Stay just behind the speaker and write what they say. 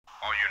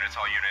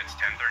all units,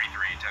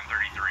 1033,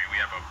 1033. We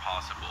have a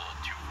possible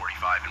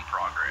 245 in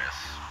progress.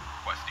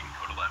 Requesting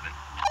code 11.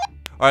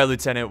 All right,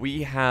 Lieutenant,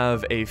 we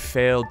have a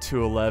failed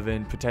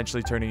 211,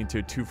 potentially turning into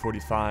a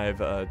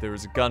 245. There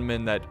was a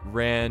gunman that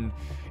ran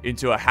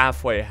into a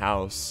halfway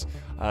house.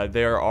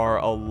 There are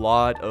a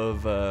lot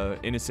of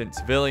innocent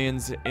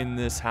civilians in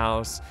this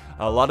house.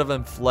 A lot of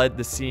them fled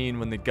the scene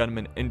when the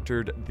gunman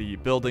entered the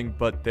building,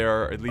 but there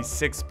are at least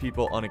 6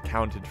 people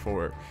unaccounted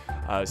for.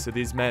 So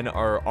these men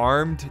are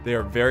armed. They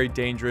are very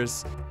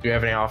dangerous. Do you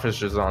have any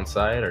officers on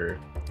site, or?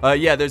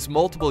 Yeah, there's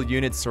multiple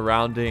units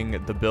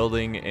surrounding the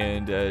building,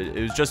 and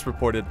it was just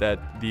reported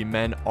that the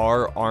men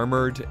are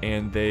armored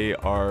and they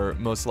are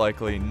most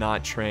likely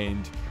not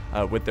trained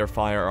with their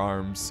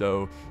firearms,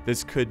 so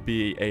this could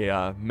be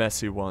a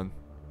messy one.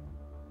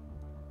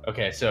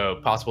 Okay, so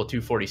possible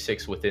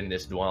 246 within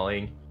this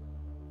dwelling.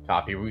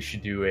 Copy. We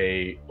should do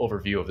a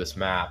overview of this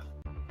map.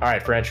 All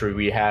right, for entry,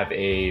 we have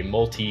a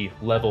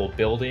multi-level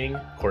building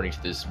according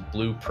to this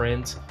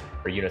blueprint.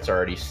 Our units are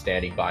already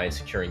standing by and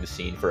securing the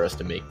scene for us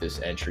to make this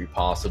entry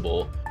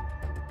possible.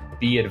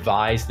 Be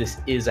advised, this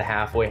is a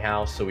halfway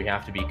house, so we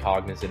have to be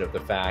cognizant of the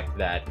fact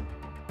that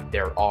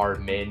there are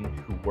men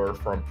who were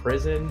from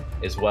prison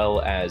as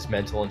well as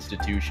mental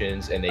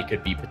institutions, and they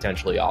could be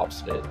potentially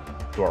obstinate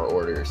to our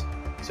orders.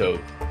 So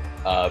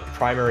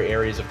primary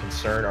areas of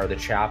concern are the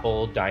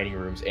chapel, dining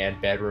rooms,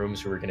 and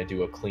bedrooms. We're going to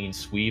do a clean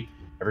sweep.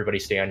 Everybody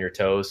stay on your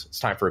toes. It's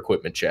time for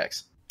equipment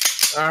checks.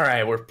 All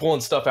right, we're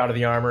pulling stuff out of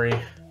the armory.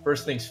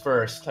 First things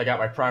first, I got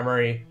my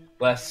primary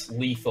less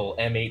lethal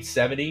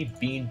M870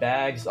 bean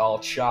bags all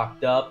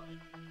chalked up,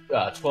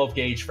 12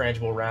 gauge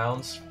frangible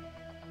rounds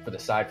for the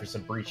side for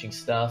some breaching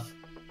stuff,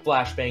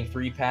 flashbang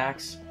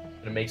 3-packs,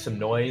 gonna make some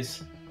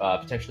noise,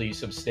 potentially use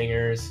some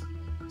stingers,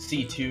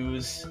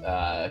 C2s,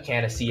 a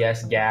can of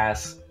CS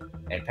gas,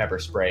 and pepper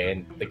spray.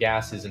 And the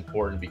gas is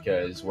important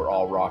because we're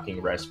all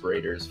rocking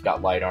respirators, we've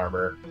got light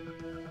armor,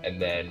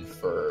 and then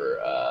for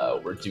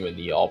we're doing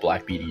the all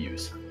black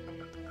BDUs.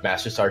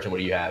 Master Sergeant, what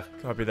do you have?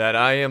 Copy that.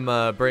 I am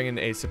bringing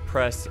a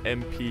suppressed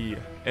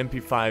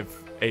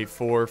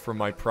MP5A4 for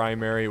my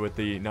primary with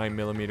the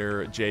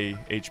 9mm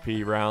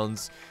JHP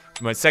rounds.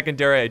 For my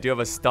secondary, I do have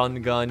a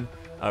stun gun.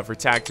 For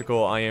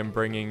tactical, I am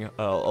bringing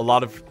a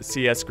lot of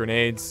CS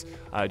grenades.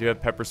 I do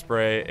have pepper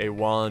spray, a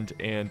wand,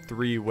 and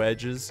 3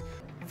 wedges.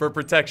 For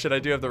protection, I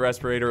do have the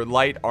respirator,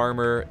 light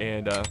armor,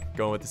 and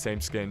going with the same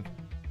skin.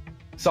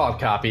 Solid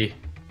copy.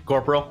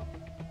 Corporal?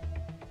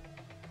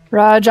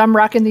 Raj, I'm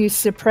rocking the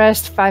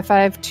suppressed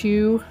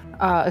 5.52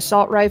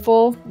 assault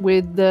rifle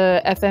with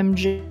the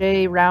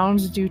FMJ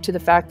rounds due to the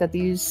fact that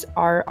these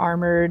are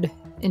armored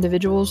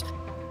individuals.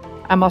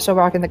 I'm also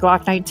rocking the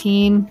Glock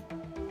 19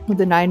 with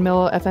the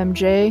 9mm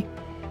FMJ.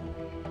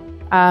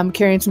 I'm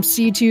carrying some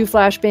C2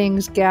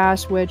 flashbangs,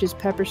 gas, wedges,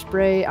 pepper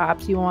spray,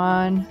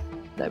 Ouan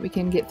that we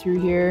can get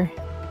through here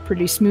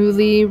pretty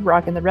smoothly.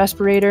 Rocking the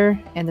respirator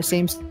and the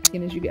same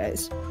skin as you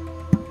guys.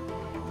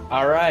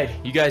 All right,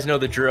 you guys know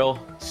the drill.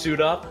 Suit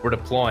up, we're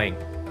deploying.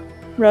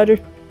 Roger.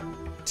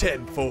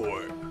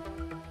 10-4.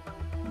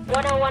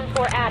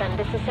 1014 Adam,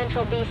 this is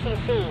Central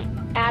BCC.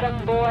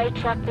 Adam Boy,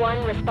 Truck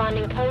 1,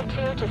 responding code 2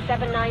 to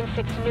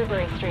 796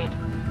 Newbury Street.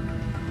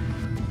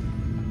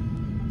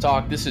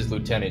 Talk, this is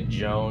Lieutenant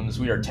Jones.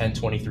 We are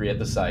 1023 at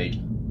the site.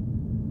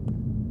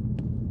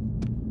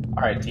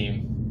 All right,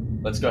 team.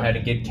 Let's go ahead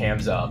and get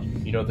cams up.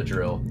 You know the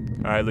drill.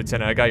 All right,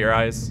 Lieutenant, I got your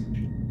eyes.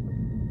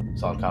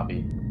 Solid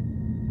copy.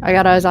 I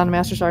got eyes on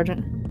Master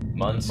Sergeant.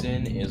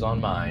 Munson is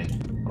on mine.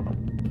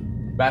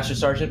 Master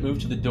Sergeant, move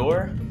to the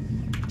door.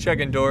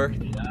 Checking door.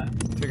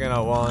 Taking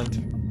out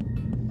wand.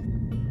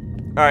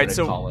 All right,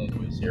 so call in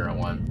with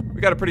 01.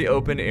 we got a pretty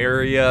open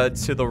area.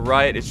 To the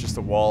right, it's just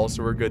a wall,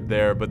 so we're good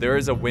there. But there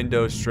is a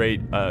window straight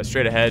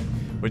ahead,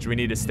 which we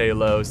need to stay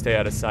low, stay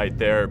out of sight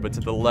there. But to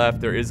the left,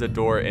 there is a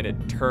door, and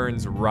it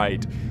turns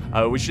right.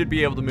 We should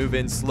be able to move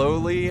in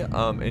slowly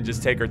and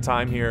just take our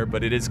time here,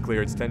 but it is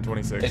clear. It's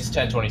 1026. It's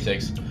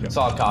 1026. Yep.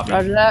 Solid copy.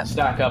 Roger that.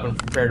 Stack up and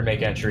prepare to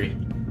make entry.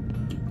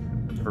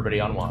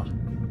 Everybody on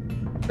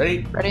one.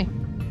 Ready? Ready?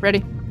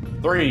 Ready.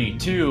 3,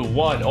 2,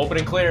 1. Open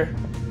and clear.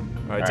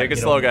 All right, take it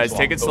slow, guys.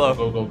 Take it slow.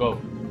 Go, go, go,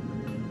 go.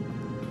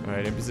 All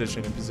right, in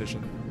position, in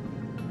position.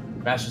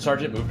 Master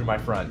Sergeant, move to my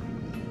front.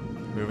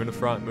 Moving to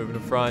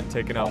front,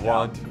 taking out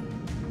wand.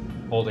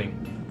 Holding.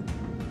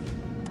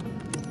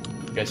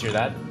 You guys hear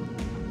that?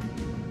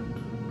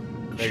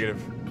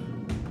 Negative.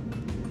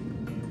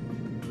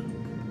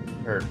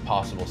 Heard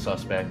possible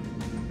suspect.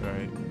 All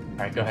right. All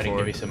right, go ahead and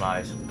give me some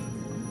eyes.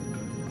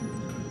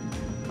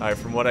 All right,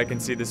 from what I can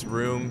see, this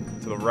room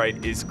to the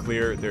right is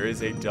clear. There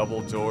is a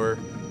double door,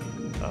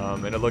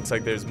 and it looks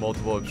like there's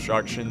multiple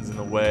obstructions in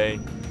the way.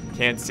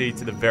 Can't see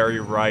to the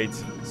very right,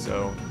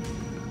 so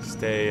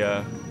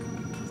stay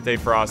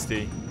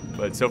frosty.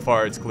 But so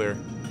far, it's clear.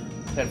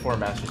 10-4,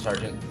 Master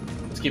Sergeant.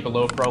 Let's keep a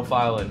low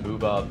profile and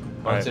move up.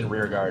 Once in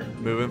rear guard.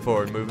 Moving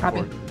forward, moving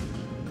Copy. forward.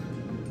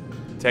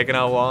 Taking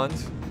out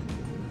wands.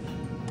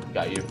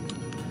 Got you.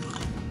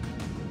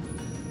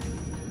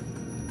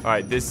 All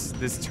right, this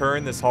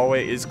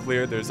hallway is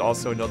clear. There's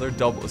also another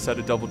set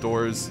of double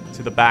doors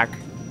to the back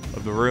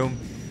of the room.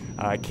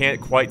 I can't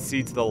quite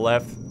see to the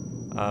left,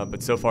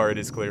 but so far it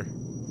is clear.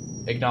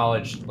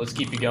 Acknowledged. Let's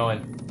keep you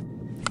going.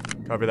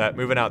 Cover that.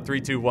 Moving out.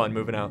 3, 2, 1.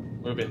 Moving out.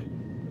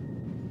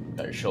 Moving.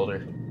 Got your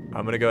shoulder.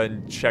 I'm gonna go ahead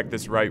and check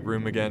this right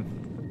room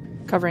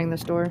again. Covering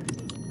this door.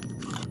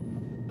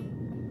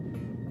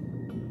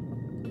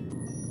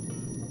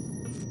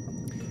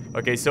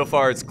 Okay, so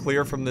far it's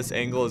clear from this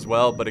angle as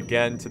well, but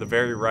again, to the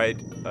very right,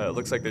 it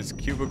looks like there's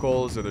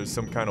cubicles or there's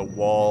some kind of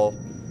wall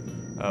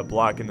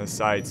blocking the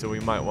site, so we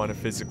might want to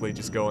physically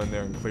just go in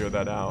there and clear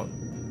that out.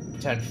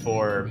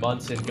 10-4.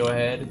 Munson, go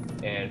ahead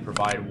and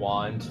provide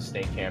Ouan to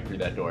stay camped through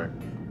that door.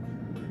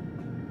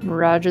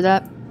 Roger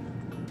that.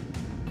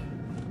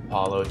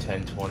 Apollo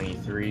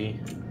 1023.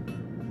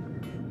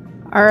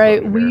 All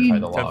right, Verify we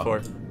the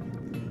log.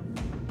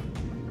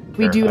 10-4.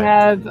 we do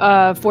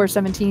Verify. have 4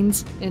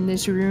 17s in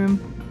this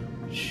room.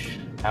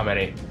 How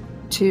many?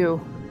 2.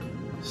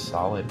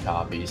 Solid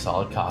copy,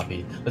 solid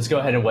copy. Let's go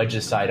ahead and wedge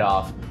this side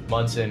off.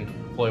 Munson,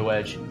 deploy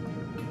wedge.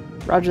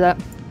 Roger that.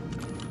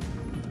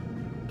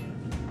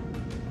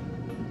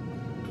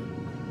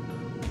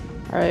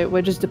 All right,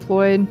 wedge is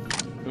deployed.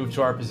 Move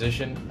to our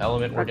position.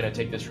 Element, we're gonna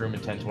take this room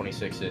and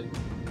 1026 it.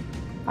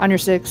 On your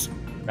 6.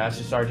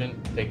 Master Sergeant,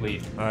 take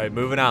lead. All right,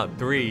 moving out.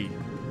 3,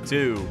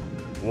 2,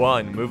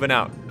 1. Moving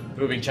out.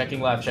 Moving, checking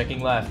left,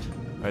 checking left.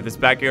 All right, this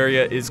back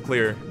area is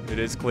clear. It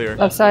is clear.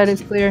 Left side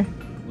is clear.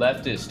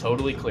 Left is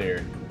totally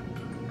clear.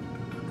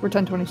 We're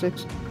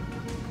 1026.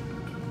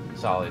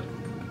 Solid. All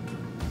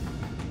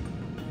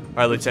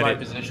right, Move to my Lieutenant.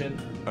 position.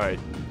 All right,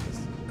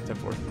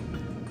 10-4.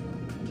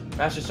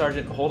 Master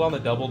Sergeant, hold on the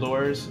double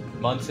doors.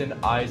 Munson,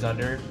 eyes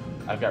under.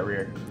 I've got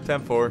rear.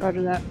 10-4.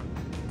 Roger that.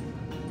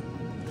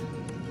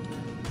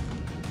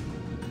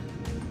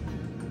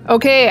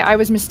 Okay, I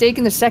was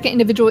mistaken. The second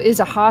individual is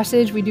a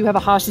hostage. We do have a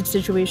hostage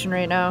situation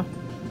right now.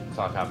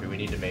 Solid copy, we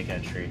need to make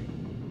entry.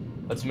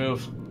 Let's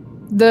move.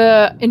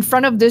 In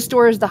front of this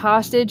door is the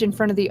hostage. In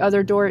front of the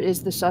other door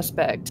is the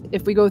suspect.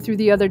 If we go through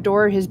the other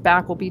door, his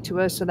back will be to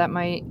us, so that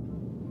might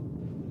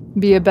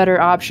be a better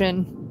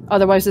option.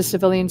 Otherwise, the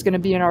civilian's going to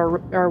be in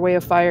our way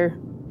of fire.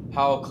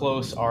 How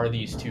close are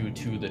these two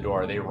to the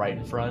door? Are they right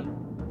in front?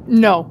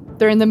 No,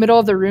 they're in the middle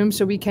of the room,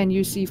 so we can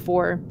use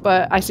C4.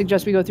 But I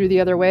suggest we go through the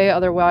other way.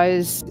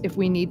 Otherwise, if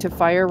we need to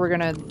fire,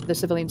 the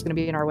civilian's going to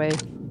be in our way.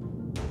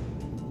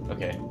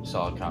 Okay,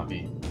 solid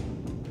copy.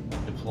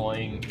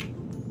 Deploying.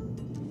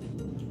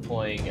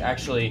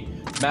 Actually,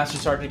 Master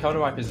Sergeant, come to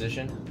my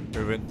position.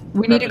 Moving.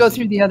 We need to go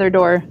through the other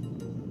door.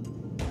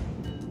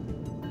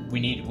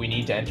 We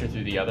need to enter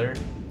through the other.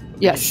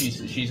 Yes.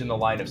 She's in the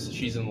line of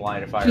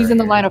fire. She's in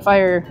the right line of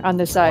fire on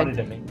this side. Wanted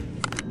to make-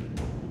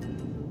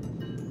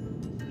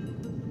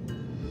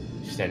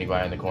 She's standing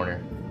by in the corner.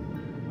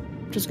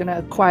 Just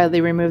gonna quietly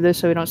remove this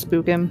so we don't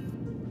spook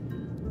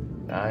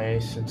him.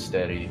 Nice and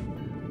steady.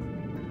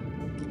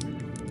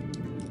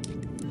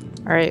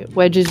 All right,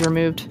 wedge is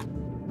removed.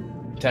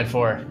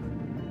 10-4.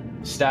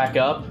 Stack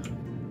up.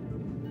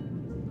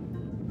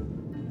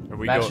 Are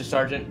we Master go?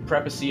 Sergeant,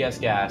 prep a CS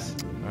gas.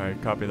 All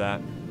right, copy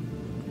that.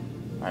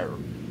 Alright,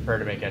 prepare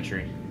to make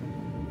entry.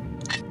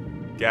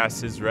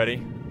 Gas is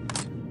ready.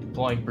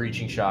 Deploying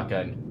breaching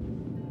shotgun.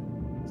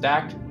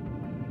 Stacked.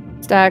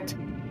 Stacked.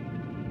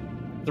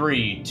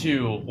 3,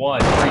 2, 1.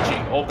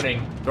 Breaching.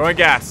 Opening. Throwing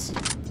gas.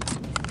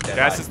 Dead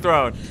Gas eye. is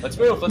thrown. Let's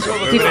move. Let's move.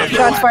 Let's Move move. it.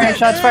 Shots fired.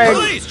 Shots fired.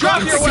 Police,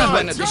 drop your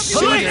weapons! Police,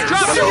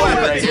 drop your Right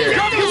weapons! here.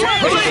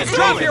 Police,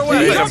 drop your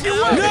weapons!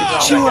 No!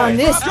 Chew on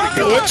this,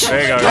 bitch.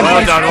 There you go.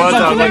 Well done. Well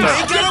done. Well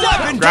done. Get a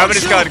weapon! Grabbing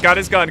his Don't gun. shoot. Got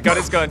his gun. Got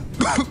his gun.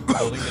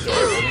 Holding the door.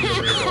 Holding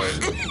the rear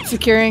door.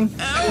 Securing.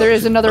 There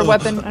is another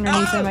weapon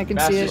underneath him. I can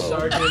see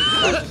Master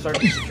it.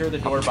 Sergeant, secure the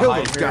door Kill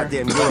behind those her.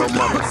 goddamn Euro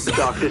mothers.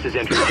 Doc, this is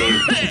entry team.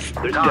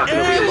 There's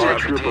definitely a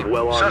large group of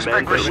well-armed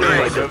men that look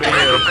like they're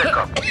planning a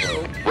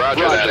pickup.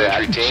 Roger that,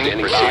 entry team.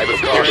 Standing by with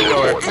caution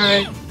report. All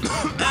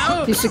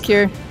right. He's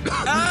secure.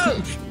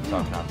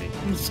 Solid copy.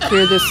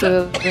 Secure this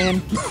civilian.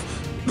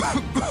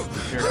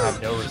 Appear to have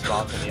no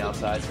response on the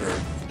outside for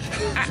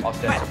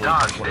ostensibly.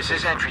 Doc, this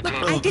is entry team.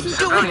 I didn't do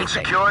Civilian anything.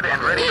 secured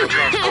and ready for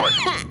transport.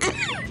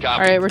 Copy. All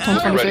right, we're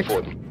Ready 1026.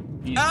 for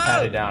them. He's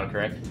patted down,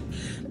 correct?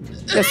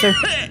 Yes, sir.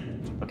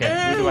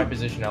 Okay, move to my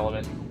position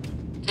element.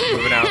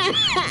 Moving out.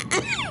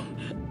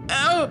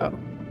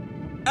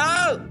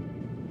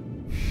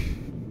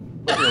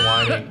 Look, you're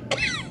whining.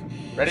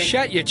 Ready?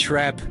 Shut your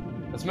trap.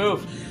 Let's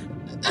move.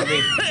 On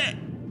me.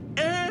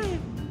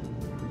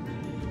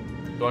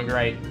 Going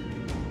right.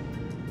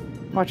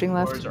 Watching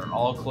left. Doors are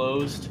all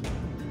closed.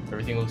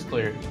 Everything looks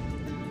clear.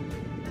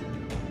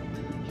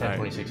 Alright.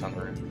 1026 on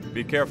the room.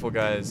 Be careful,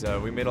 guys.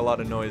 We made a lot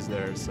of noise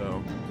there,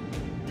 so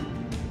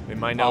they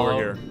might know we're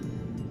here.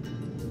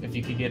 If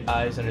you could get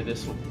eyes under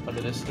this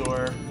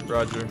door.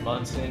 Roger.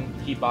 Munson,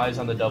 keep eyes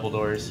on the double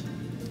doors.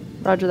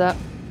 Roger that.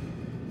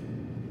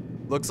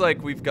 Looks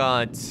like we've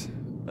got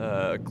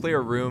a clear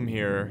room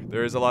here.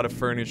 There is a lot of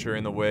furniture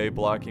in the way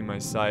blocking my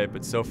sight,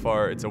 but so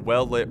far it's a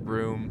well-lit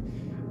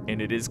room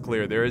and it is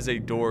clear. There is a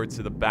door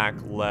to the back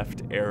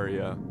left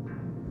area.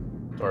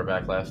 Door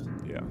back left.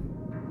 Yeah.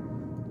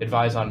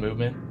 Advise on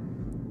movement.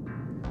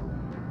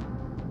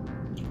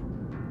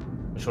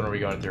 Which one are we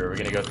going through? Are we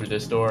gonna go through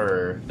this door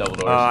or double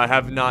doors? I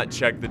have not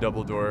checked the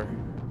double door.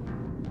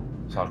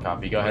 Solid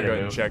copy. Go ahead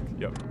and move. Check.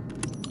 Yep.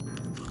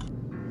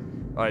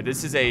 All right,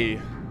 this is a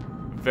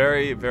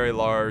very, very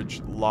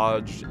large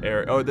lodge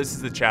area. Oh, this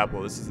is the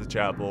chapel. This is the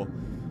chapel.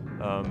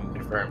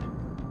 Confirmed.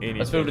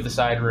 Let's move to the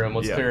side room.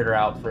 Let's clear it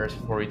out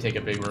first before we take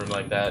a big room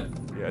like that.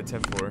 Yeah,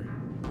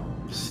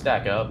 10-4.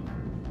 Stack up.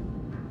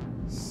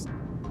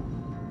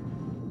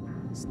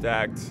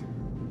 Stacked.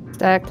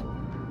 Stacked.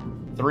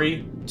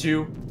 3,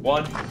 2,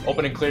 1.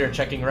 Open and clear.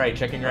 Checking right.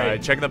 Checking right. All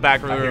right, checking the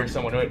back room. I hear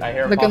someone. I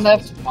hear a Looking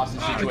hostage left.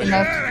 situation.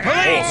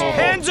 Police,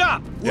 hands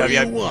up!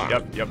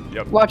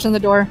 Yep. Watching the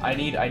door. I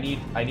need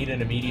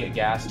an immediate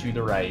gas to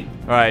the right.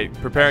 All right,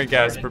 preparing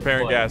gas.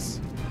 Preparing gas.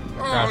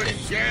 Oh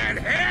shit!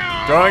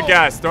 Hell! Throwing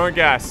gas. Throwing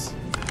gas.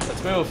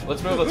 Let's move.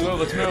 Let's move. Let's move.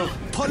 Let's move.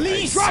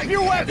 Police, drop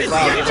your weapons!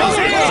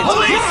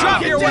 Police,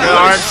 drop your weapons!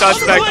 Armed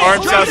suspect.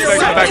 Armed suspect.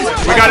 Back.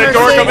 We got a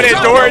door coming in.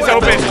 Door is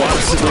open.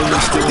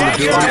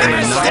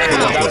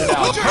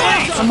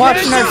 I'm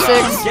watching our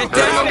 6. Get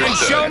down and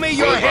show me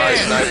your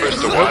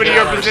hands! Move into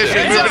your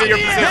position. Move into your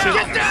position.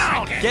 Get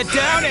down! Get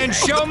down and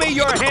show me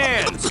your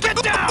hands! Get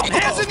down!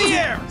 Hands in the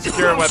air!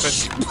 Secure weapon.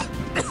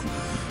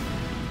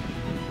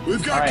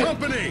 We've got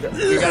company! We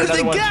got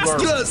another one to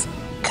our...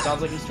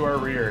 Sounds like he's to our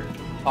rear.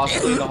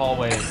 Possibly in the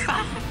hallway.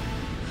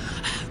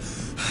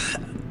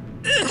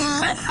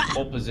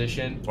 Hold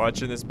position.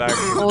 Watching this back.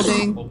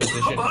 Holding. Hold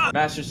position.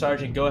 Master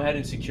Sergeant, go ahead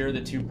and secure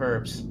the 2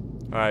 perps.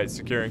 All right,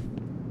 securing.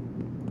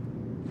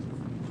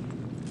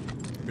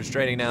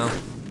 Restraining now.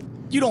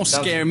 You don't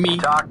scare me.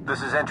 Doc,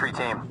 this is entry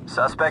team.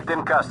 Suspect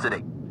in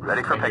custody.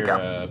 Ready for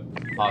pickup.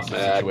 Hostage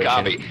situation.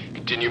 Copy.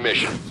 Continue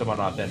mission. Someone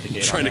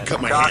authenticate. Trying to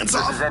cut my Doc, hands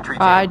this off. is entry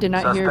team. I did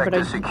not hear, Suspect but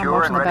is I'm secure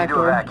watching and the ready back to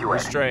door. evacuate.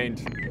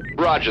 Restrained.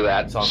 Roger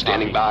that.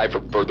 Standing by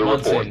for further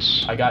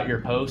reports. I got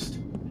your post.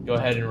 Go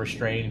ahead and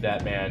restrain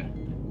that man.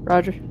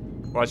 Roger.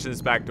 Watching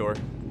this back door.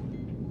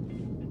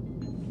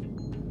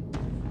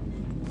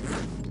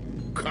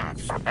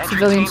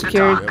 Civilian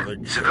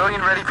secured.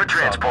 Civilian ready for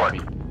transport.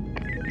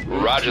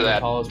 Roger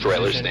that.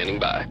 Trailer standing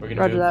by. We're Roger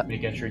gonna that.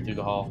 make entry through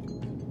the hall.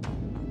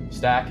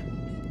 Stack.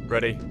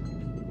 Ready.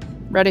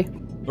 Ready.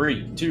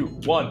 3, 2,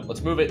 1.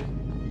 Let's move it.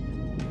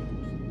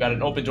 Got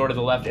an open door to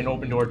the left and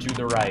open door to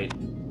the right.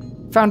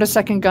 Found a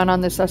second gun on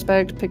this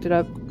suspect. Picked it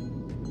up.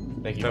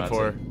 Thank you,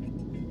 10-4.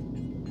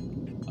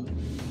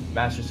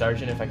 Master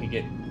Sergeant, if I could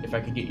get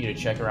you to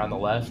check around the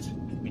left.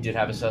 We did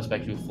have a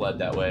suspect who fled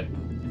that way.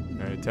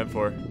 All right,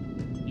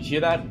 10-4. You hear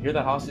that? Hear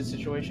that hostage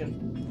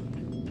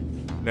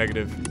situation?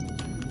 Negative.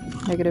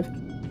 Negative.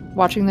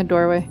 Watching the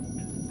doorway.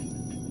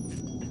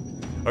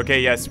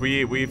 Okay, yes,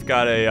 we've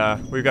got a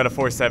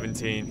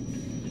 417.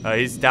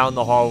 He's down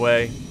the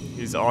hallway.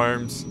 He's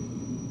armed,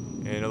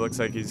 and it looks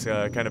like he's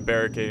kind of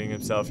barricading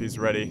himself. He's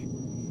ready.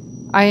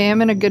 I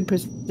am in a good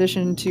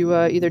position to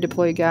either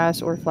deploy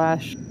gas or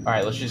flash. All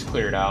right, let's just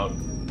clear it out.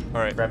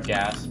 All right. Prep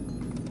gas.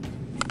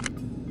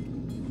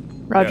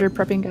 Roger, Yep.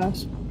 prepping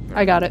gas.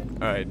 I got it.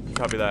 All right,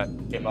 copy that.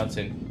 Okay,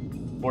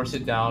 Munson. Force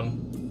it down.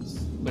 It's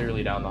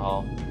clearly down the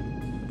hall.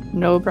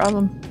 No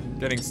problem.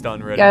 Getting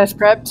stun ready. Gas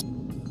prepped.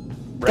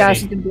 Ready. Gas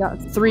is gonna be out.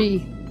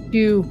 3,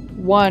 2,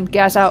 1.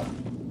 Gas out.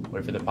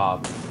 Wait for the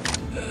pop.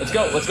 Let's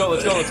go. Let's go.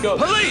 Let's go. Let's go.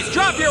 Police,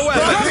 drop your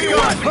weapons! Drop your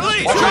weapons!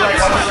 Police, Watch drop your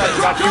your right,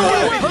 weapons! watch your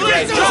right.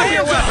 Police, drop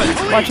your weapons!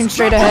 Watching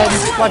straight ahead.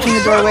 Watching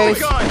the doorways.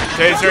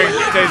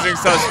 Tasering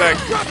suspect.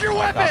 Drop your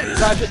weapons!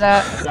 Roger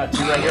that. Got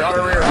 2 right here. On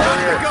our rear. On our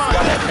rear. Got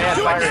that man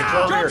firing.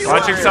 Throw rear.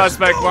 Watching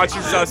suspect.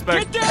 Watching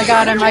suspect. I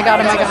got him. I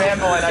got him. I got him.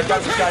 Ammo and I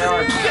got this guy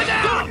armed. Get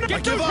down!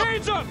 Get those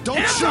hands up!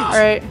 Don't shoot! All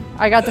right.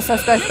 I got the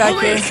suspect back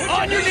here. Police,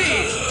 on your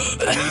knees!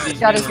 I need these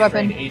Got men his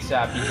weapon. restrained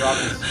ASAP. He dropped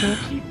his.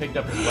 He picked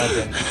up his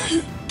weapon.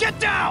 Get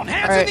down!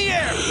 Hands All right. in the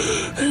air!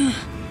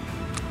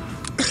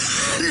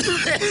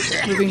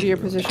 Moving to your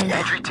position.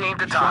 Entry team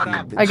to talk.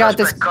 I got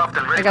this. Suspect cuffed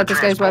and ready I got for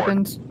this guy's transport.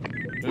 weapons. Move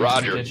to the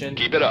Roger. kitchen.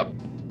 Keep it up.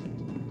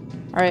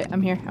 All right.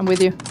 I'm here. I'm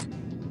with you.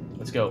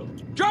 Let's go.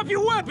 Drop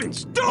your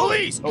weapons!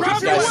 Police, Oh,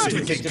 drop this your guy's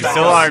weapons! kicked it Still back.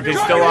 armed. He's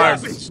Drop still your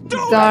armed. weapons!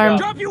 Still armed.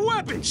 Drop your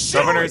weapons!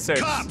 Governor 6.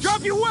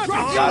 Drop your weapons!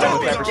 Got him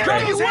with that Drop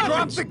restraint. your weapons!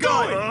 Drop the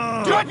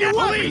gun! Drop your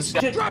weapons!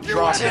 Drop Drop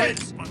your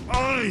it.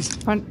 weapons!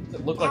 Fun.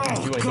 It looked like he was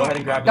doing. Go ahead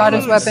and grab Got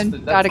his his weapon.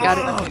 That's Got it, the got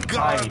it. second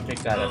time he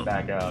picked that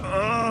back up.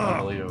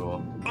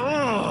 Unbelievable.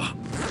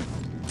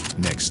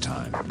 Next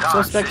time.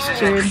 Doc, Suspect this is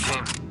secured. entry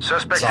team.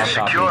 Suspect Soft is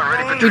copy. secure and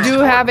ready for We transport.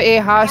 do have a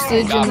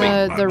hostage in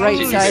the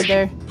right side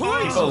there. Keep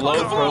a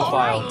low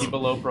profile. Keep a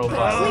low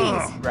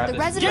profile. Grab The this.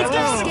 residents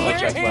grab are this scared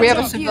check and We have a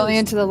weapon.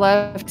 civilian to the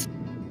left.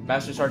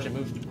 Master Sergeant,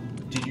 move.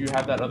 Did you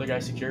have that other guy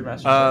secured,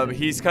 Master Sergeant?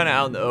 He's kind of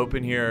out in the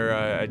open here.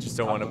 I just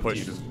don't want to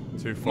push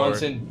too far.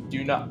 Munson,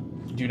 do not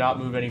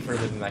move any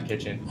further than that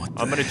kitchen.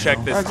 I'm gonna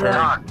check this Roger. turn.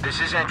 Doc, this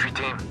is entry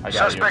team. I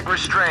got Suspect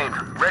restrained.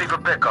 Ready for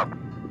pickup.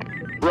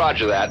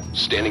 Roger that.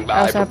 Standing I by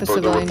also for have a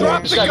further civilian here.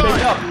 reports. This guy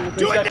picked up.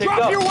 Do This guy it! picked Drop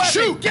up. your weapons!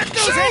 Shoot! Get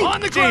those hands on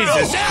the ground!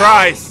 Jesus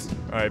Christ!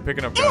 All right,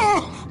 picking up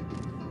gun.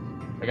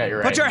 I got your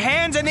right. Put your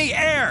hands in the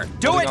air!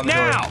 Do Holding it on the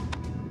now!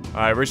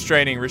 All right,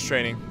 restraining.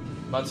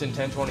 Munson,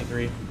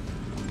 1023.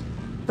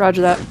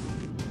 Roger that.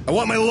 I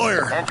want my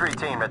lawyer. Entry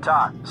team to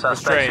talk.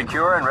 Suspect Restrained.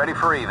 secure and ready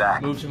for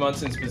evac. Move to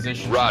Munson's position.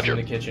 She's Roger. in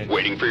the kitchen.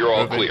 Waiting for your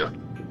all Moving. clear.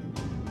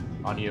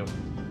 On you.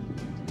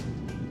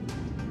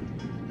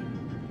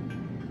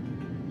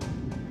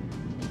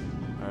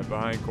 Alright,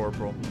 behind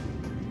Corporal.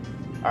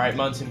 Alright,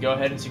 Munson, go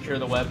ahead and secure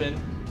the weapon.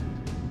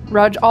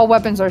 Raj, all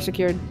weapons are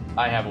secured.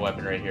 I have a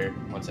weapon right here.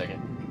 1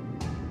 second.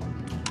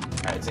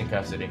 Alright, it's in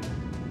custody.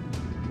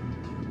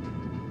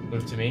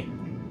 Move to me.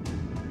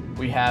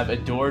 We have a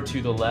door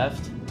to the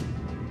left.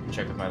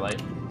 Check with my light.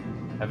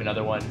 I have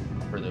another one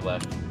further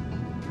left.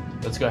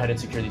 Let's go ahead and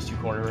secure these 2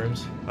 corner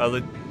rooms.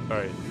 Alright.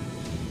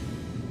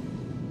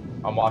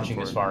 I'm watching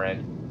this far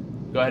end.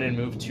 Go ahead and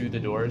move to the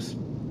doors.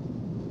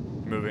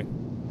 Moving.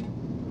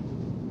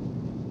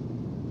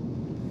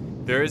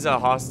 There is a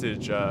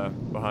hostage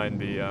behind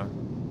the...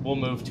 We'll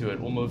move to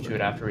it. We'll move to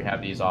it after we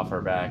have these off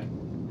our back.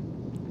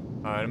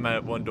 Alright, I'm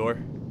at one door.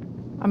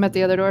 I'm at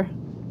the other door.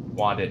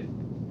 Wanded.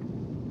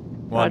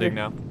 Wanding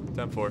now.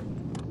 10-4.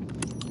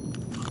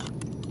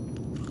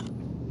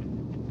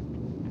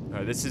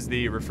 Alright, this is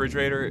the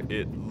refrigerator.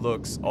 It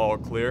looks all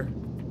clear.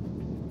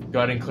 Go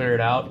ahead and clear it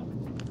out.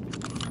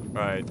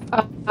 Alright.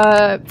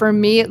 For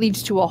me, it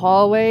leads to a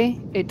hallway.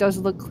 It does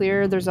look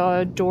clear. There's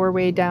a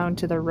doorway down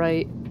to the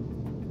right.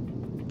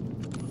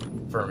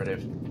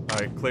 Affirmative.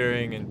 Alright,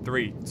 clearing in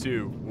 3,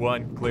 2,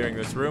 1. Clearing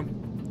this room.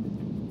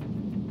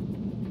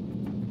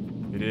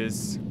 It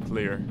is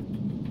clear.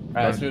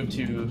 Alright, let's move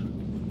to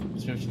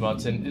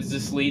Munson. Does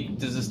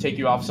this take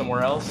you off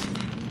somewhere else?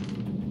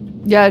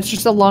 Yeah, it's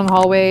just a long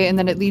hallway, and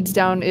then it leads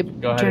down. It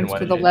Go ahead and turns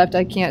to wedge the it. left.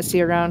 I can't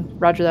see around.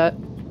 Roger that.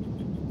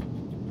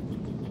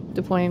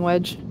 Deploying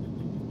wedge.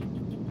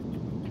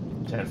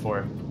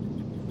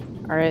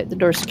 10-4. All right, the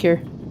door's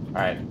secure.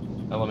 Alright,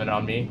 element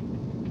on me.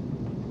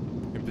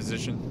 In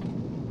position.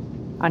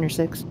 On your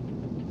 6.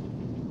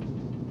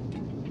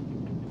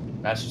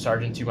 Master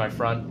Sergeant to my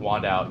front.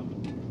 Wand out.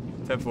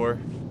 10-4.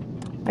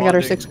 I got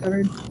our 6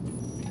 covered.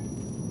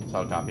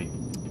 Solid copy.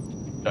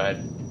 Go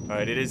ahead.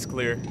 Alright, it is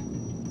clear.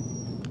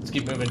 Let's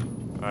keep moving.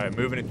 Alright,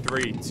 moving in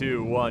 3,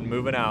 2, 1.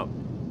 Moving out.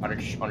 On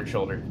your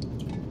shoulder.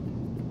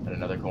 At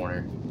another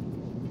corner.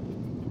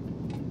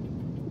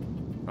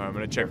 Alright, I'm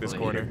gonna check this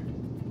Carefully corner.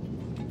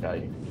 Got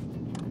you.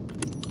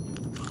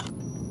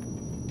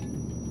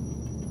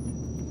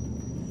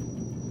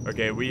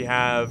 Okay, we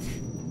have,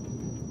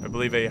 I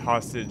believe, a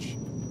hostage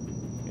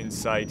in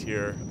sight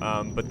here.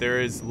 But there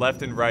is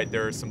left and right,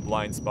 there are some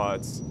blind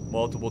spots.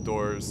 Multiple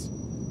doors.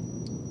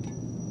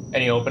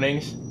 Any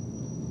openings?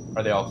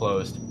 Are they all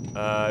closed?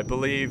 I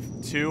believe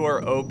 2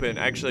 are open.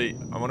 Actually,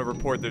 I want to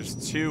report there's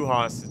 2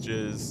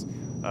 hostages.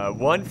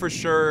 One for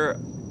sure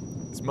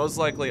is most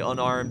likely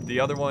unarmed. The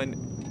other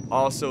one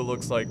also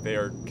looks like they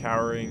are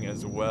cowering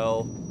as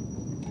well.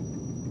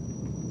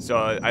 So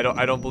I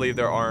don't believe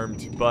they're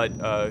armed, but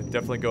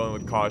definitely going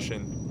with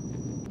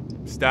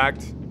caution.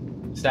 Stacked.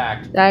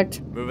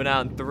 Stacked. Moving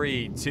out in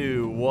 3,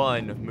 2,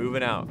 1.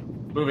 Moving out.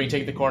 Moving.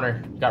 Take the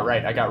corner. Got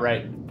right. I got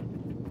right.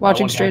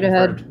 Watching straight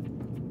ahead.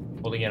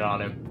 Holding it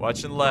on him.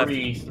 Watching left.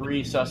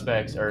 Three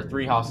suspects, or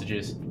 3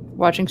 hostages.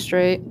 Watching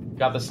straight.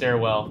 Got the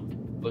stairwell.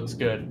 Looks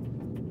good.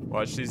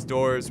 Watch these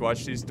doors.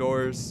 Watch these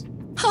doors.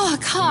 Oh,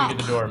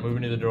 God.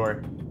 Moving to the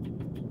door.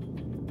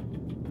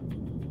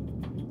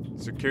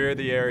 Secure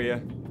the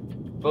area.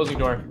 Closing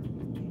door.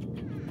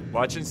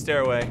 Watching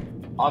stairway.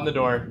 On the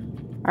door.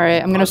 All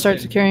right, I'm gonna start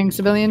securing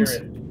civilians.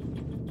 Secure it.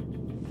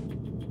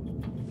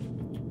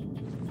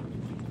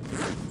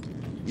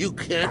 You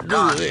can't do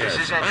Doc, this.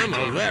 this is I'm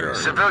entry a team. veteran.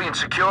 Civilian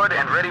secured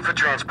and ready for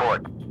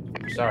transport.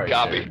 Sorry.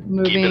 Copy. Sir. Keep it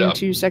Moving up.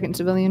 to second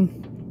civilian.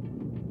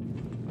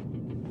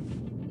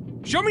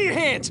 Show me your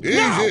hands.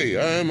 Easy,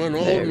 I'm an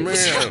old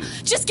man.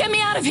 Just get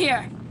me out of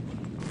here.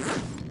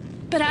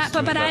 But I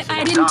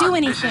didn't Doc,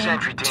 do this is anything.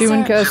 entry team. 2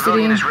 in custody.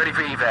 Civilian is ready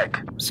for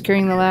evac.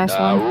 Securing the last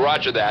one.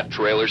 Roger that.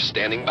 Trailer's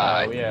standing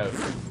by. We have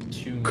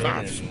 2 men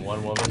and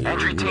 1 woman.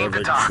 Entry team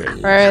to talk. All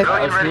right,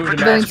 Civilian ready for Moving to Civilian the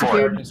transport.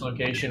 secured. sergeant's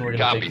location. We're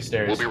gonna take Copy. the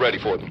stairs. We'll be ready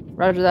for them.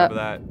 Roger that. Over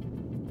that.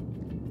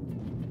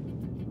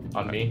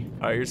 On me.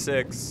 Alright, you're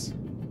 6.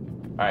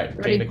 All right.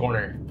 Ready. Take the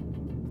corner.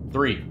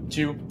 3,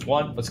 2,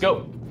 1. Let's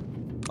go.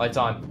 Lights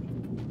on.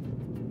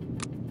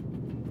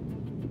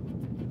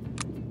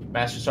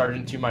 Master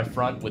Sergeant to my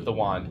front with the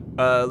wand.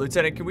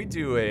 Lieutenant, can we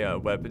do a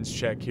weapons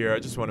check here? I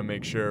just want to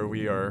make sure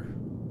we are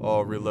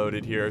all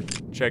reloaded here.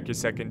 Check your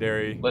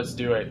secondary. Let's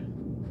do it.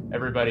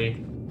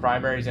 Everybody,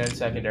 primaries and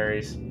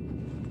secondaries.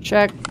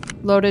 Check.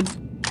 Loaded.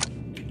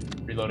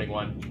 Reloading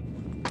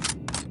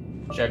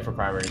 1. Check for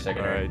primary,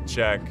 secondary. Alright,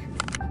 check.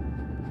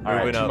 All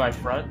right, Moving to up. my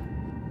front.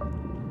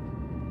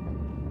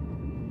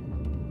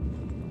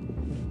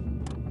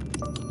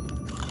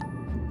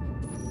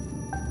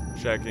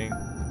 Checking.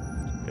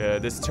 Yeah,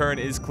 this turn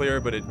is clear,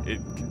 but it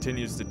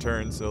continues to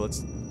turn, so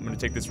I'm gonna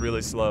take this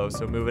really slow.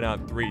 So moving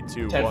out 3,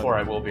 2, 1. 10-4,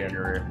 I will be on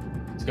your rear.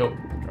 Let's go.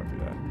 Copy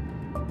that.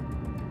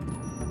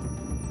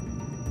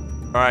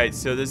 Alright,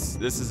 so this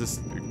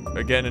is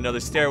again another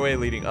stairway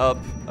leading up.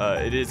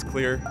 It is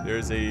clear.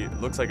 There's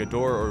looks like a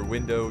door or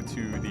window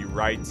to the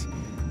right.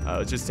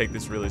 Let's just take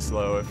this really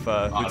slow. If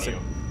On you.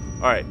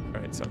 Alright,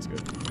 alright. Alright, sounds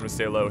good. I'm gonna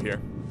stay low here.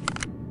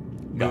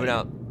 Moving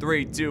out.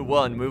 3, 2,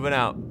 1, moving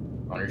out.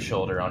 On your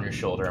shoulder,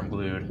 I'm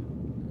glued.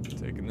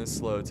 Taking this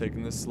slow,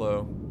 taking this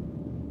slow.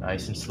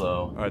 Nice and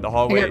slow. Alright, the I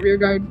hallway. got rear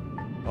guard.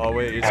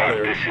 Hallway is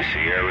clear. This is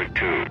Sierra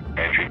 2.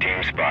 Entry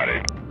team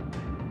spotted.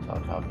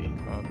 Solid copy.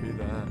 Copy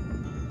that.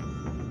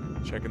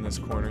 Checking this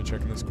corner,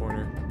 checking this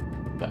corner.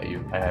 Got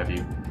you. I have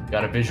you.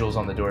 Got a visuals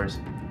on the doors.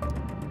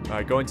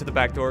 Alright, going to the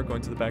back door,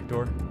 going to the back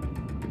door.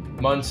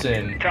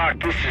 Munson. Talk,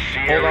 this is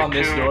Sierra Hold on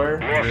this 2. door.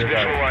 Lost Rear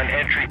visual guard. on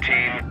entry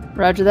team.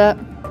 Roger that.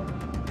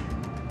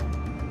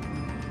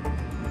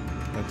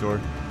 That door.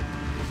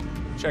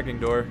 Checking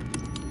door.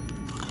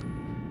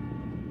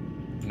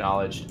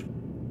 Acknowledged.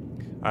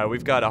 Alright,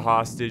 we've got a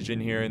hostage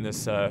in here in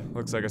this,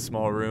 looks like a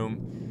small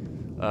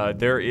room.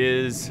 There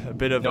is a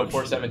bit of... No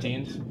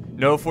 417s?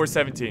 No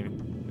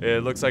 417.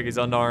 It looks like he's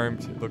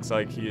unarmed. It looks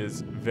like he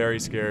is very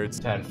scared.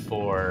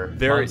 10-4.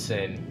 There-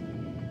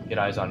 Munson. Get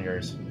eyes on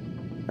yours.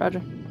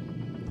 Roger.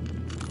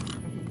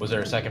 Was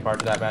there a second part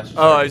to that, Master?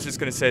 Oh, I was just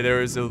gonna say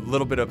there was a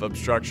little bit of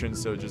obstruction,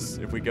 so just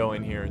if we go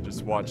in here and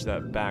just watch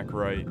that back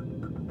right.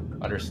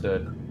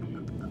 Understood.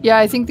 Yeah,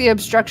 I think the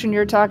obstruction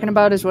you're talking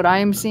about is what I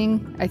am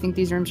seeing. I think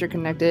these rooms are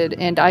connected,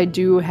 and I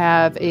do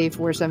have a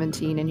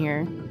 417 in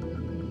here.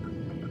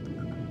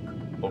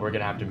 Well, we're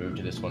gonna have to move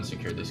to this one,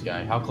 secure this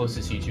guy. How close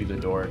is he to the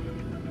door?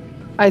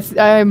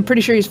 I'm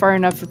pretty sure he's far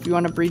enough if you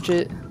want to breach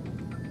it.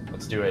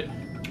 Let's do it.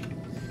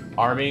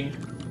 Arming.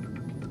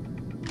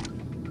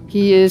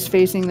 He is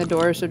facing the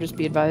door, so just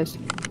be advised.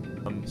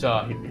 So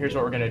here's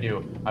what we're gonna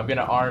do. I'm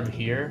gonna arm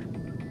here,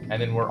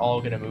 and then we're all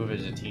gonna move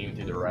as a team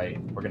to the right.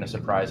 We're gonna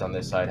surprise on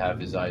this side, have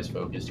his eyes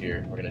focused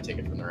here. We're gonna take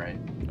it from the right.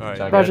 Alright.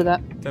 Sound Roger good?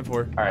 that.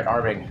 10-4. All right,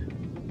 arming.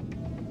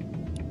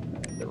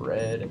 The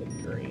red and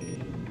the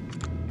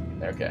green.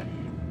 Okay.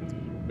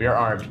 We are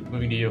armed.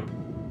 Moving to you.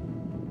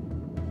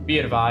 Be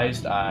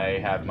advised, I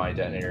have my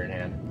detonator in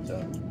hand. So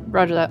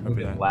Roger that.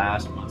 Copy that.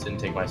 last, Munson,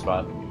 take my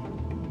spot.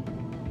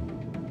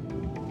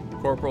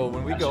 Corporal,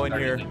 when we go in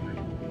here,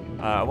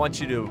 I want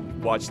you to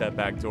watch that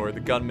back door. The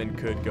gunman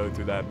could go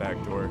through that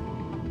back door.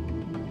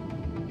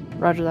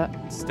 Roger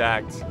that.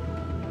 Stacked.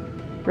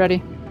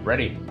 Ready.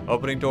 Ready.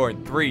 Opening door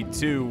in 3,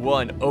 2,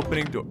 1.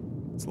 Opening door.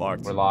 It's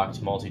locked. We're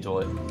locked. Multi-tool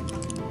it.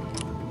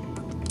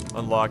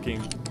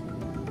 Unlocking.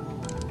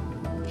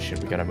 Shit,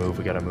 we gotta move.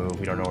 We gotta move.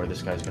 We don't know where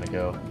this guy's gonna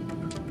go.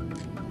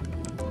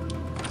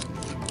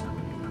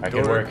 Alright,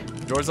 good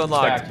work. Door's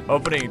unlocked. Stacked.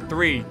 Opening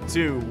 3,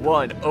 2,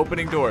 1.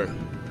 Opening door.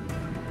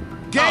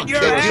 Get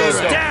your ass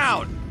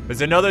down!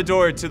 There's another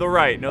door to the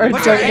right. Or,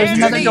 Another sorry, door. there's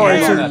another door.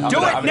 Hold on, So I'm Do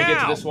gonna it get to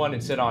now! this one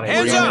and sit on it.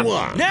 Hands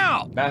up!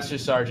 Now! Master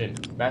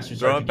Sergeant,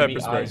 Throw in give me pepper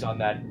spray. eyes on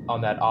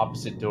that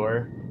opposite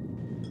door.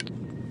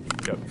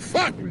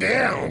 Fuck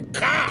down,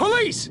 cop!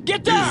 Police!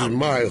 Get This is down!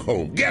 my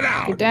home. Get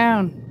out! get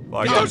down.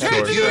 Lock Get those that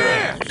hands door. in the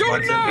air! Do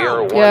it now!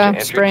 Sierra 1 Yeah, to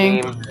entry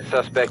spraying. team.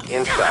 Suspect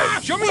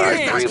inside. Show me your Side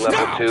 3, hands! level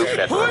Now! 2,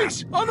 bedroom.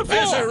 Police! On the I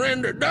floor!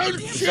 surrender. Don't The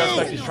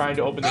suspect is shoot! trying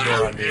to open the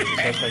door on me. The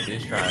suspect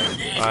is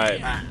trying.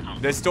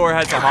 Alright. This door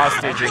has a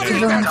hostage in it.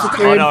 Civilian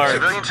secured. Unarmed.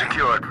 Civilian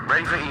secured.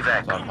 Ready for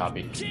evac. On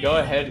copy. Go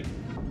ahead,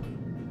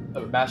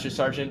 Master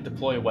Sergeant.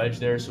 Deploy a wedge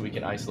there so we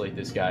can isolate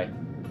this guy.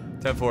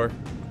 10-4.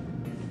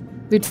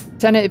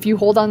 Lieutenant, if you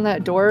hold on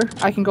that door,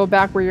 I can go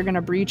back where you're going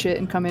to breach it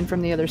and come in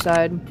from the other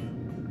side.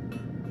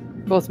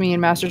 Both me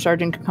and Master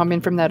Sergeant can come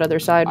in from that other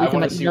side. We I can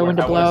want let to you see know when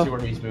to where blow.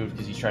 he's moved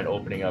because he's trying to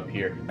opening up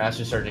here.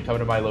 Master Sergeant, come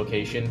to my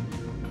location.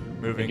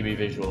 Moving. Give me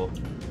visual.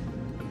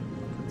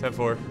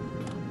 10-4.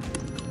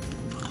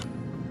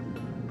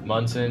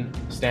 Munson,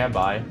 stand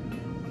by.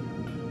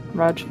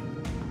 Raj.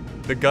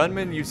 The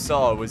gunman you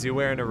saw, was he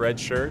wearing a red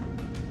shirt?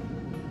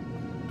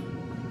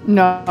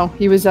 No,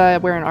 he was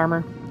wearing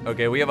armor.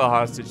 Okay, we have a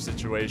hostage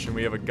situation.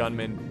 We have a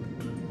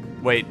gunman.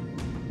 Wait,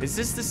 is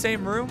this the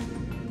same room?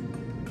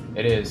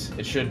 It is.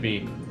 It should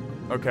be.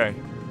 Okay.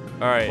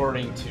 Alright.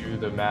 According to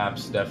the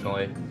maps,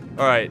 definitely.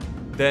 Alright.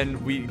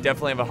 Then we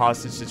definitely have a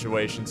hostage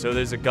situation. So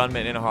there's a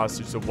gunman and a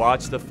hostage. So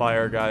watch the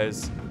fire,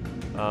 guys.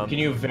 Can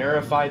you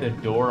verify the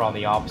door on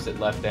the opposite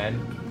left end?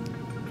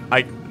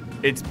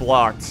 It's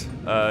blocked.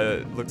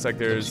 Looks like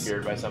there's...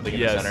 Obscured by something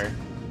yes. in the center.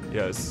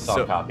 Yes.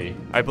 Solid copy.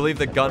 I believe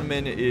the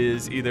gunman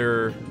is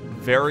either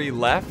very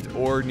left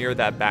or near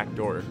that back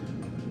door.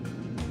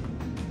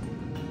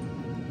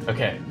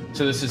 Okay,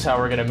 so this is how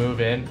we're gonna move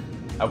in.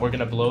 We're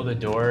gonna blow the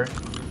door.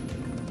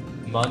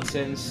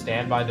 Munson,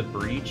 stand by the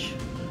breach.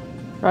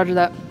 Roger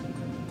that.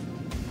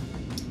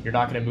 You're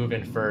not gonna move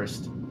in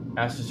first.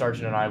 Master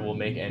Sergeant and I will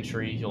make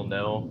entry, you'll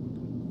know.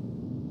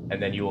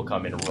 And then you will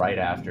come in right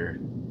after.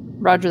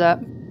 Roger that.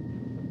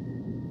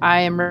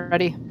 I am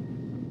ready.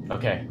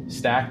 Okay,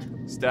 stacked.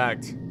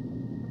 Stacked.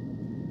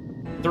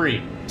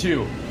 3,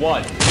 2, 1,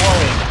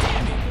 blowing.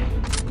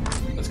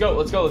 Let's go,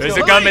 let's go, let's There's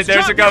go. a gunman,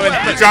 there's a gunman.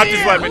 He dropped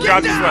his weapon,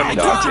 dropped his weapon.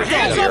 Dr.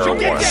 Sierra 1.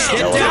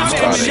 Get down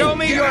and show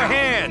me your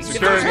hands!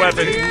 Securing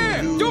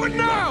weapon. Do it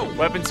now!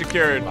 Weapon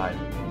secured. Fine.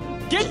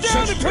 Get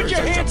down and put your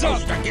hands up!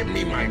 Supposed to give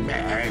me my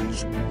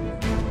hands.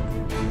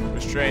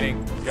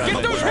 Restraining.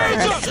 Get those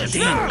hands up!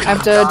 Now! I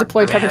have to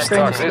deploy pepper spray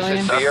on the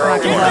civilian. Put your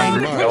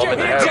hands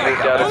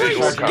up!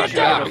 Police, get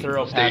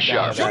down! Stay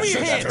sharp. Show me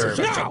your hands!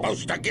 Now!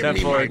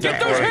 Get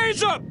those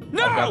hands up!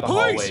 Now!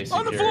 Police,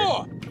 on the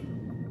floor!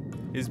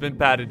 He's been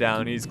patted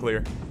down. He's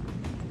clear.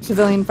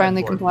 Civilian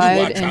finally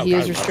complied, and he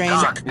is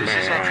restrained. This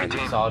is entry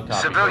team.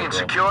 Civilian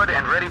secured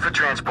and ready for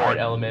transport. Alright,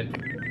 element.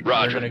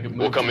 Roger.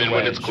 We'll come in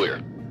when it's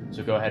clear.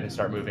 So go ahead and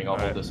start moving. I'll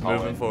hold this hallway.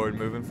 Moving forward,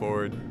 moving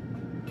forward.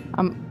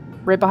 I'm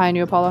right behind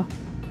you, Apollo.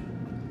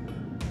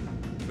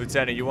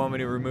 Lieutenant, you want me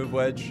to remove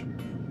Wedge?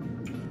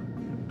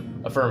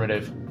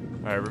 Affirmative.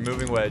 Alright,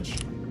 removing Wedge.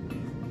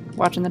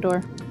 Watching the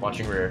door.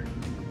 Watching rear.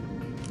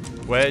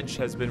 Wedge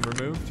has been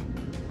removed.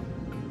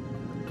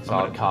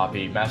 Solid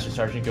copy. Master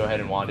Sergeant, go ahead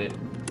and wand it.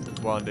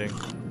 Wanding.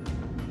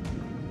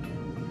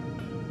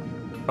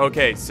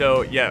 Okay,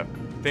 so yeah,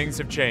 things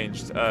have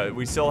changed.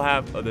 We still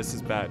have, oh, this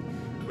is bad.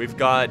 We've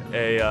got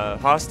a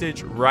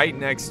hostage right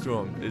next to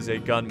him is a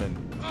gunman.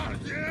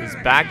 His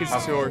back is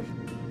toward.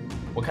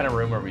 What kind of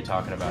room are we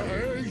talking about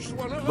here?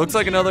 Looks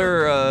like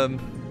another,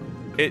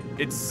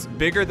 it's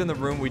bigger than the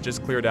room we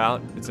just cleared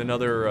out. It's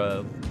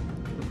another,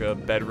 like a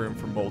bedroom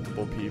for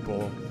multiple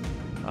people.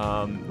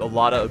 A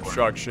lot of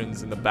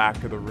obstructions in the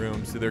back of the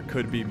room, so there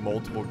could be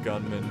multiple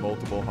gunmen,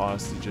 multiple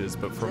hostages,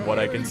 but from what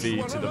I can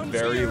see to the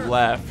very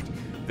left,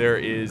 there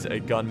is a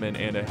gunman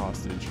and a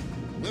hostage.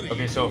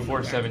 Okay, so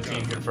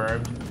 417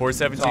 confirmed.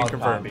 417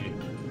 confirmed. Copy.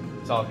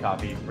 Solid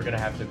copy. We're gonna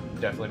have to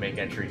definitely make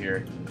entry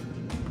here.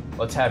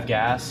 Let's have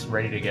gas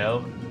ready to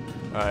go.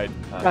 Alright,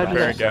 Roger preparing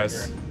that.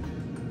 gas.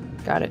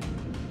 Got it.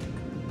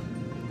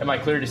 Am I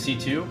clear to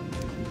C2?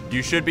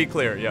 You should be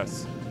clear,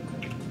 yes.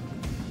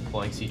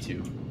 Pulling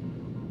C2.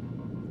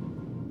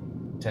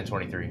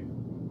 1023.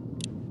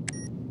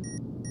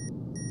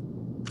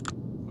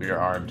 We are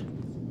armed.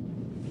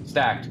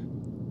 Stacked.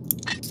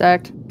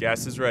 Stacked.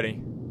 Gas is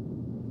ready.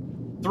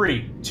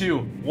 3, 2,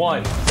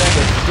 1.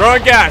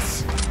 Throwing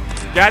gas!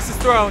 Gas is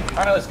thrown.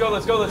 Alright, let's go,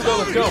 let's go, let's go,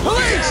 let's go.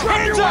 Police,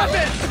 hands up!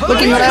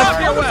 Looking left.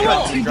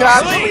 Drop.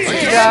 Drop.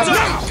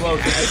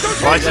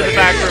 Watch in the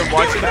back room,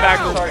 watch in the back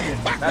room.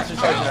 Master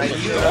Sergeant,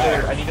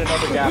 I need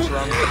another gas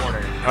around the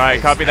corner.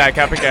 Alright, copy that,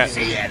 copy gas.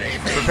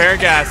 Prepare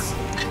gas.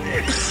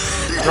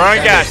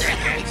 Throwing gas.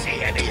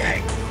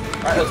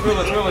 Alright, let's move,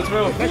 let's move, let's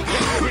move.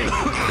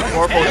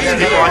 Corporal, just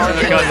keep watching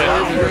the gunman.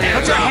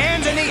 Put your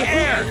hands in the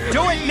air!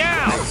 Do it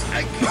now!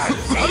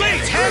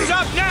 Police, hands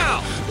up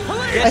now!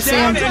 Get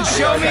down and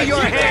show me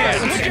your hands!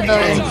 Police,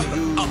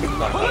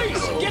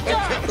 get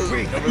down!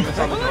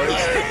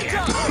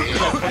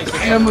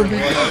 No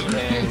movement.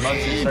 And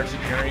Muncie, start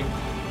securing.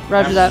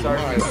 Roger that.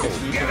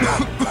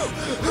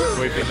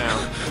 Sweeping now.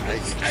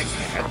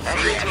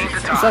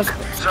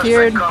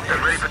 Secured.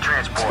 Ready for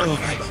transport.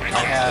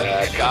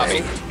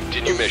 Copy.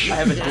 Continue mission. I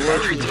have a door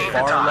to the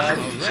far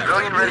left.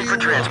 Civilian ready for On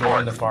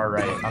transport. the far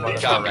right. I'm on the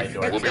far right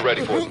door. We'll be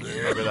ready for it.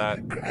 Over that.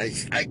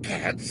 I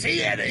can't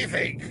see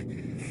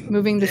anything.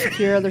 Moving to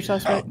secure other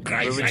suspect.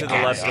 Moving to the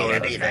left door.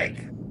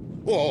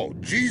 Oh,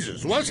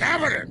 Jesus, what's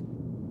happening?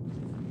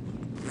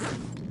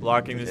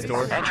 Locking this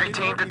door. Entry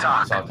team to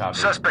Solid TOC. copy.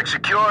 Suspect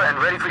secure and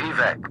ready for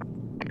evac.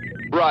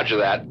 Roger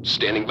that.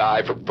 Standing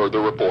by for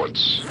further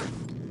reports.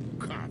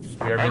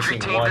 We are Entry missing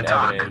team to one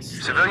TOC.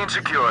 evidence. Civilian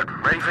secured.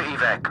 Ready for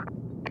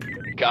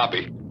evac.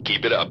 Copy.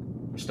 Keep it up.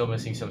 We're still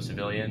missing some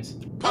civilians.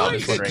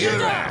 Police, This one right get here.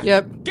 down!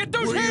 Yep. Get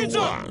those What do you hands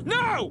up! want?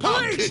 Now! I'll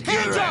Police, kick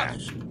your hands up!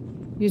 ass.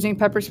 Using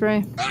pepper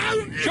spray.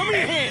 Show me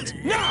your hands!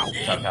 Now!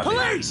 Solid copy.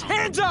 Police,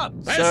 hands up!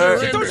 Sir,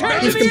 Get those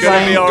hands He's in the it's gonna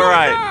air! be Do it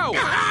alright. now!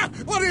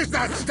 What is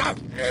that stuff?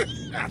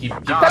 Keep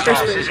TOC,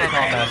 calm, this is calm,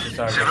 entry. Master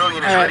Sergeant.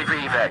 Civilian is Alright. ready for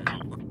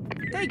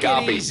evac. Take it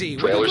Copy. easy.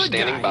 We're the Trailer good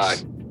standing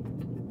guys. by.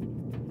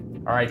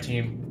 Alright,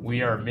 team.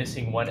 We are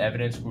missing one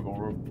evidence.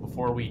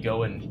 Before we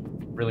go and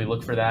really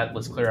look for that,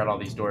 let's clear out all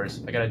these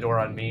doors. I got a door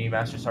on me.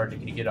 Master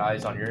Sergeant, can you get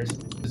eyes on yours?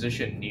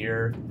 Position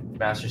near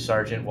Master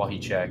Sergeant while he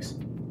checks.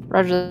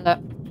 Roger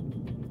that.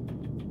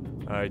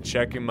 Alright,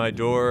 checking my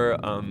door.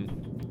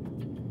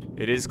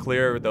 It is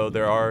clear, though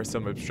there are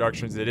some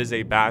obstructions. It is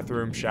a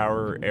bathroom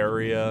shower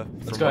area.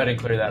 Let's go ahead and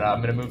clear that out.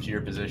 I'm going to move to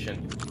your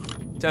position.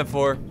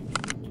 10-4.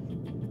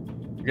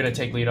 You're going to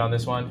take lead on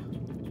this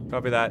one.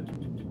 Copy that.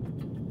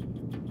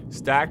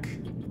 Stack.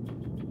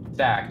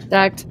 Stacked.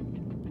 Stacked.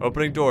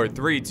 Opening door.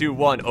 3, 2,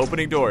 1.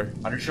 Opening door.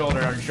 On your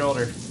shoulder, on your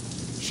shoulder.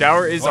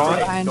 Shower is Going on. right,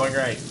 Behind. going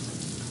right.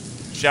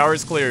 Shower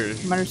is cleared.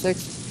 I'm under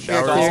 6.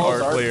 Showers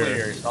Stalls are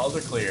clear. Stalls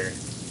are clear.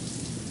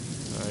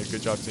 Alright,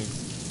 good job, team.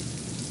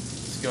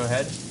 Let's go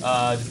ahead.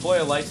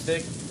 Deploy a light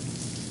stick.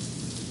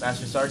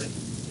 Master Sergeant.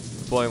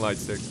 Deploying light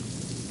stick.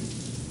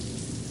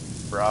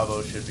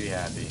 Bravo should be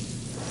happy.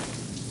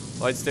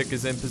 Light stick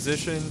is in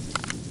position.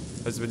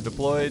 Has been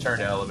deployed. Turn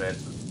to element.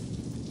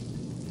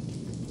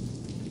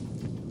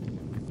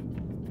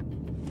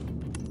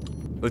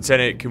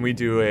 Lieutenant, can we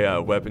do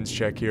a weapons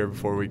check here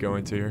before we go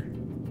into here?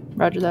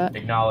 Roger that.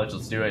 Acknowledge,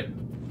 let's do it.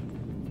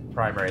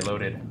 Primary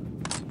loaded.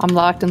 I'm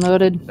locked and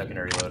loaded.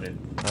 Secondary loaded.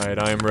 Alright,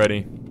 I am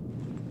ready.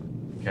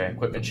 Okay,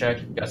 equipment check.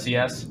 Got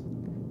CS.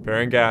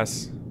 Preparing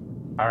gas.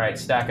 Alright,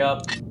 stack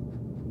up.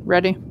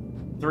 Ready.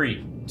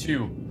 3,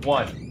 2,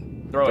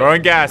 1. Throw Throwing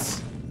it.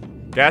 gas.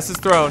 Gas is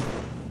thrown.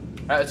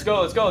 Let's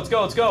go, let's go, let's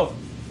go, let's go.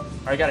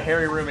 Alright, got a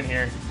hairy room in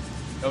here.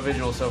 No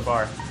visuals so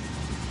far.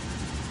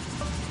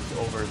 It's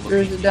overlooking.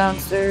 There's it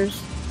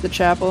downstairs. The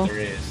chapel. There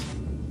is.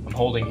 I'm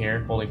holding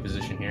here, holding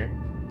position here.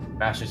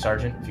 Master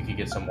Sergeant, if you could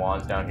get some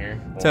wands down here.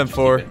 We'll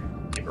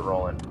 10-4. Keep it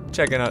rolling.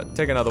 Take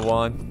another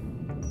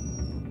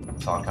wand.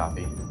 Solid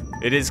copy.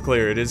 It is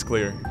clear, it is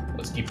clear.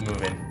 Let's keep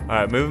moving.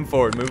 Alright, moving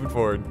forward, moving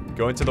forward.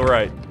 Going to the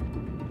right.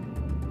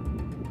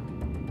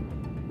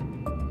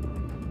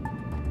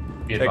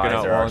 Be Taking advised,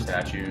 out there are wands.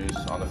 statues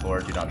on the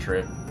floor. Do not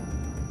trip.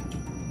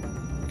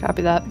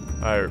 Copy that.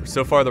 Alright,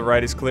 so far the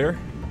right is clear.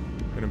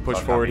 Gonna push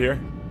forward copy. here.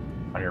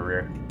 On your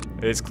rear.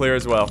 It is clear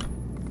as well.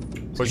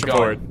 Pushing keep going.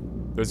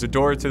 forward. There's a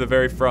door to the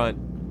very front.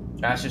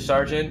 Master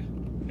Sergeant,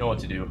 you know what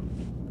to do.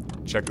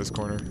 Check this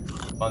corner.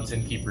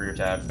 Bunsen, keep rear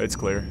tab. It's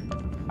clear.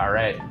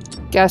 Alright.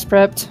 Gas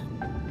prepped.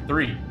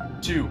 3,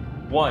 2,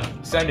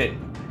 1. Send it.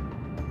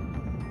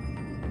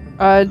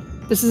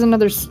 This is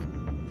another. Here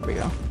we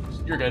go.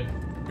 You're good.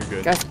 You're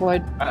good. Gas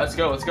deployed. Let's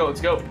go, let's go,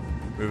 let's go.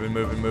 Moving,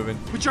 moving, moving.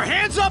 Put your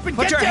hands up and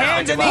Put get your down.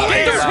 hands in the Police,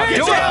 air.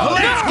 do it.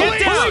 Police, get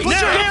down.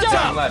 Put your hands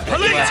Now. up.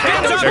 Police,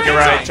 hands up. Checking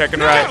right, checking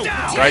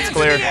right. Right's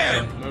clear.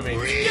 Moving.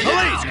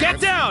 Police, get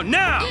down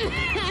now.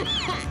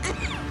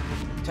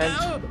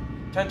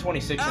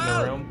 1026 in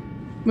the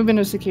room. Moving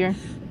to secure.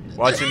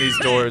 Watching these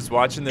doors,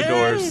 watching the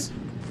doors.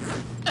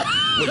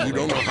 Well, you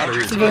don't know how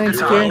to Civilian respect your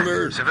secure.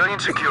 elders. Civilian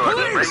secured.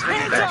 Ready for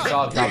evac.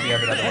 Solid copy,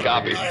 have another one.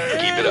 Copy. Keep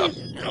it up.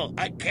 No,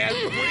 I can't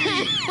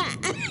breathe.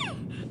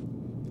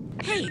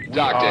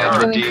 Doctor,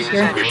 Civilian MD,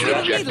 secure. mission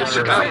objective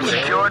Civilian survived.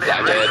 secured and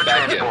Time to ready head for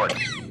back in.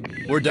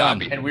 transport. We're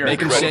done. And we are Make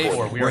them close safe.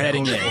 for. We're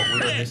heading close in. for.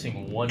 We are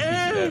missing one piece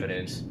of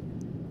evidence.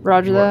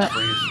 Roger You are that.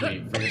 free to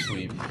sweep. Free to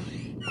sweep.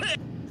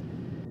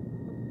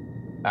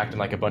 Acting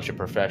like a bunch of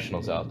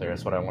professionals out there.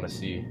 That's what I want to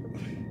see.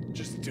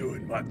 Just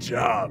doing my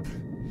job.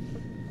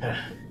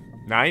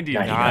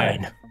 99.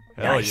 99.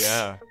 Hell Nice.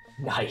 yeah.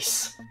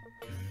 Nice.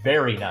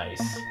 Very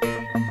nice.